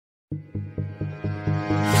Thanks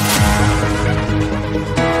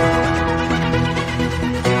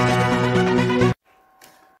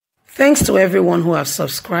to everyone who have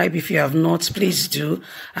subscribed. If you have not, please do.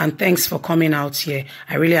 And thanks for coming out here.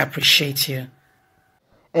 I really appreciate you.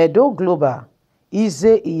 Edo Global,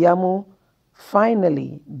 Iyamu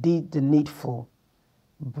finally did the needful,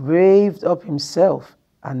 braved up himself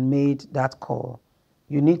and made that call.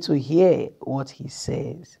 You need to hear what he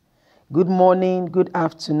says. Good morning, good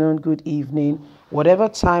afternoon, good evening, whatever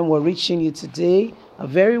time we're reaching you today. A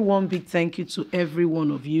very warm big thank you to every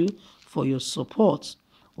one of you for your support.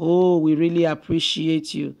 Oh, we really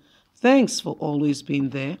appreciate you. Thanks for always being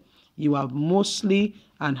there. You are mostly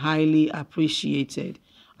and highly appreciated.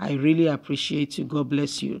 I really appreciate you. God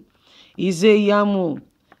bless you. Iyamu,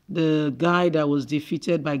 the guy that was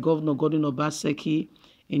defeated by Governor Godwin Obaseki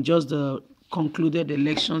in just the concluded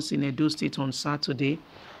elections in Edo State on Saturday,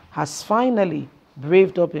 has finally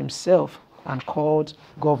braved up himself and called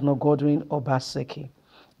Governor Godwin Obaseki.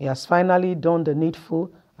 He has finally done the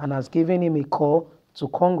needful and has given him a call to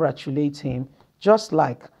congratulate him, just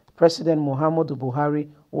like President Muhammadu Buhari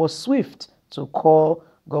was swift to call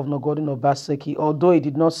Governor Godwin Obaseki, although he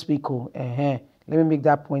did not speak. Let me make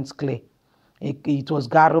that point clear. It was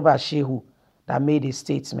Garuba Shehu that made a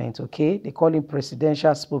statement, okay? They call him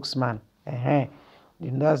presidential spokesman. That's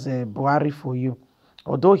Buhari for you.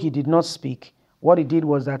 Although he did not speak, what he did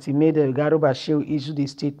was that he made Garuba Shehu issue a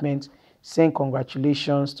statement saying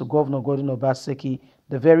congratulations to Governor Godwin Obaseki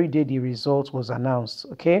the very day the result was announced,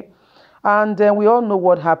 okay? And then we all know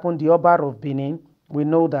what happened. The Oba of Benin, we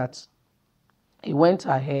know that he went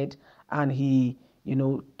ahead and he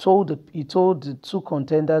told the two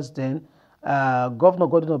contenders then, Governor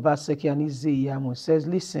Godwin Obaseki and Iyamu, says,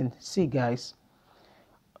 listen, see guys,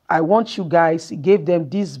 I want you guys, he gave them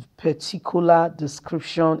this particular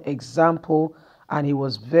description, example, and he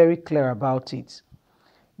was very clear about it.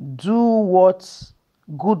 Do what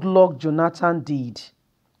Goodluck Jonathan did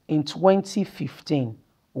in 2015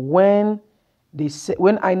 when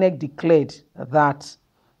INEC declared that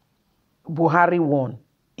Buhari won.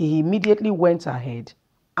 He immediately went ahead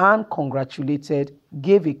and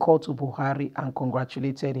gave a call to Buhari and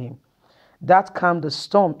congratulated him. That calmed the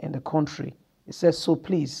storm in the country. He says, so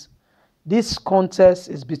please, this contest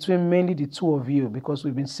is between mainly the two of you, because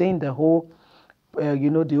we've been saying the whole,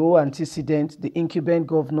 the whole antecedent, the incumbent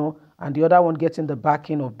governor, and the other one getting the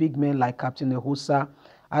backing of big men like Captain Ehosa,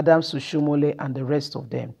 Adam Sushumole, and the rest of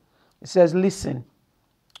them. He says, listen,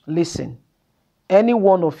 any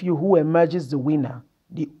one of you who emerges the winner,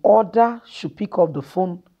 the other should pick up the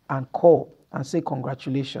phone and call and say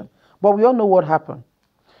congratulations. But we all know what happened.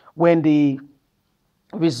 When the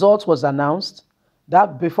result was announced,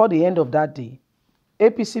 that before the end of that day,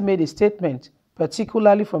 APC made a statement,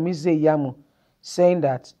 particularly from Iyamu, saying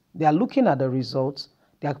that they are looking at the results,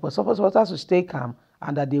 their supporters to stay calm,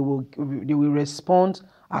 and that they will respond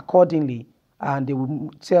accordingly, and they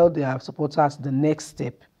will tell their supporters the next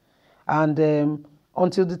step. And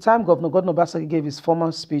until the time Governor Godwin Obaseki gave his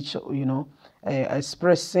formal speech,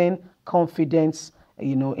 expressing confidence,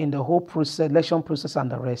 in the whole process, election process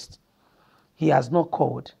and the rest, he has not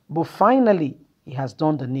called. But finally, he has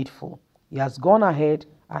done the needful. He has gone ahead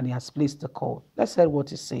and he has placed the call. Let's hear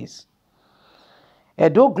what he says.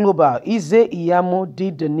 Edo Global, Iyamu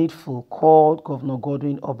did the needful, called Governor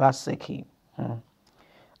Godwin Obaseki.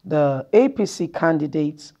 The APC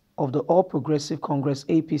candidate of the All Progressive Congress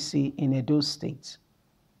APC in Edo State,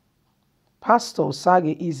 Pastor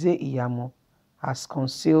Osage Iyamu, has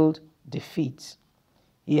concealed defeat.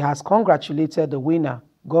 He has congratulated the winner,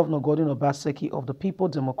 Governor Godwin Obaseki of the People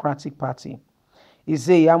Democratic Party.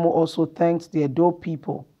 Iyamu also thanked the Edo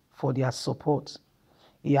people for their support.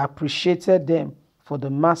 He appreciated them for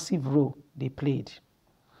the massive role they played.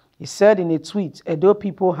 He said in a tweet, Edo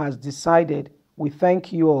people has decided, we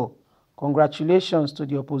thank you all. Congratulations to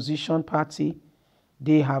the opposition party.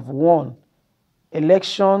 They have won.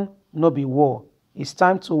 Election no be war. It's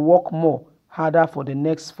time to work more, harder for the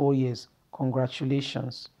next 4 years.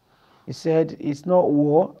 Congratulations. He said it's not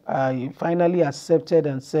war. He finally accepted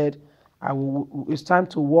and said, it's time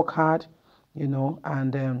to work hard,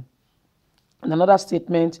 and in another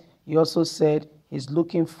statement, he also said he's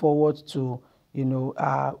looking forward to, he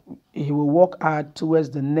will work hard towards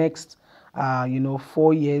the next,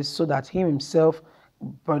 4 years, so that he himself,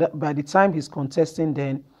 by the time he's contesting,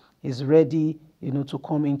 then is ready, to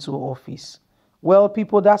come into office. Well,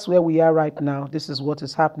 people, that's where we are right now. This is what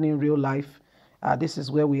is happening in real life. This is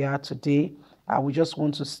where we are today. We just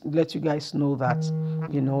want to let you guys know that,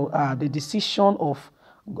 the decision of,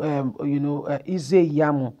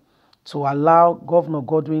 Iyamu to allow Governor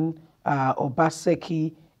Godwin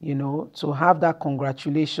Obaseki, to have that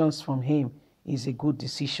congratulations from him is a good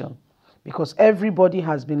decision, because everybody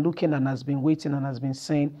has been looking and has been waiting and has been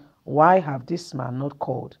saying, why have this man not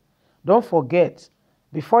called? Don't forget,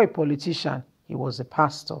 before a politician, he was a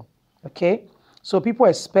pastor. Okay? So people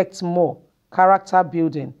expect more character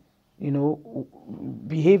building,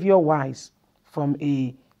 behavior-wise from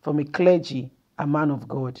a clergy, a man of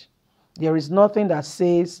God. There is nothing that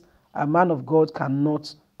says a man of God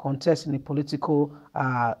cannot contest in a political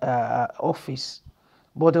office.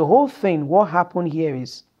 But the whole thing, what happened here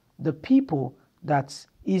is the people that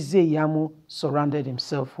Iyamu surrounded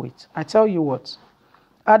himself with. I tell you what,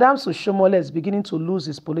 Adams Oshiomhole is beginning to lose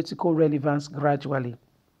his political relevance gradually.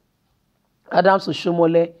 Adams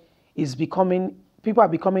Oshiomhole is people are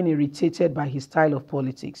becoming irritated by his style of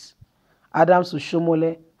politics. Adams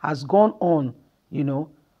Oshiomhole has gone on,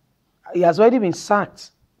 he has already been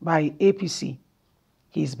sacked by APC.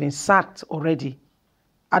 He's been sacked already.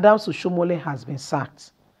 Adams Oshiomhole has been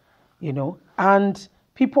sacked, and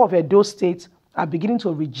people of Edo State are beginning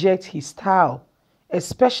to reject his style,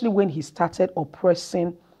 especially when he started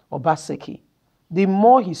oppressing Obaseki. The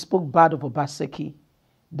more he spoke bad of Obaseki,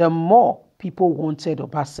 the more people wanted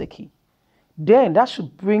Obaseki. Then that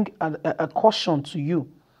should bring a caution to you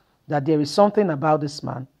that there is something about this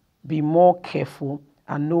man. Be more careful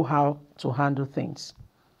and know how to handle things.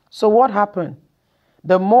 So what happened?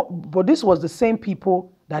 But this was the same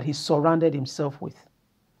people that he surrounded himself with.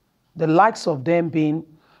 The likes of them being,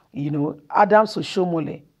 Adams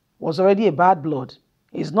Oshiomhole was already a bad blood.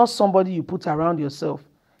 He's not somebody you put around yourself.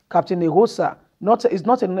 Captain Ehosa is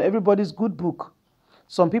not in everybody's good book.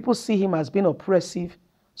 Some people see him as being oppressive.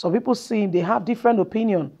 Some people see him, they have different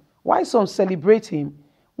opinion. Why some celebrate him?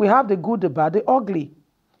 We have the good, the bad, the ugly.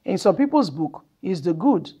 In some people's book, he's the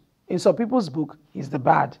good. In some people's book, he's the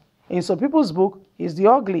bad. In some people's book, he's the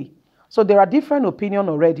ugly. So there are different opinions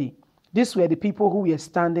already. These were the people who were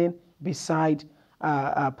standing beside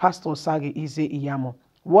Pastor Sage Iyamu.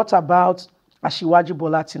 What about Asiwaju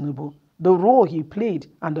Bola Tinubu? The role he played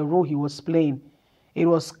and the role he was playing. It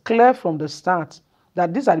was clear from the start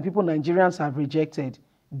that these are the people Nigerians have rejected.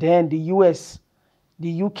 Then the US,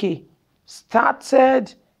 the UK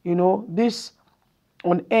started, this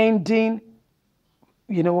unending,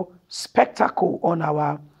 spectacle on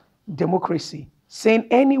our democracy, saying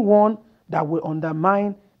anyone that will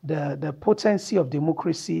undermine the potency of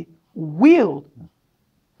democracy will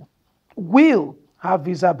have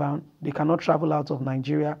visa ban. They cannot travel out of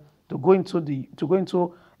Nigeria to go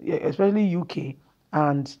into especially UK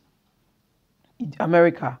and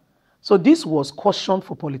America. So this was caution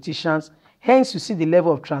for politicians. Hence, you see the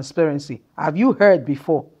level of transparency. Have you heard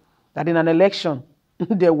before that in an election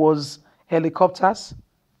there was helicopters?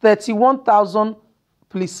 31,000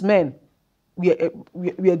 policemen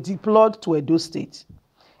were deployed to Edo State.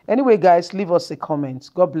 Anyway, guys, leave us a comment.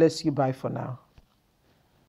 God bless you. Bye for now.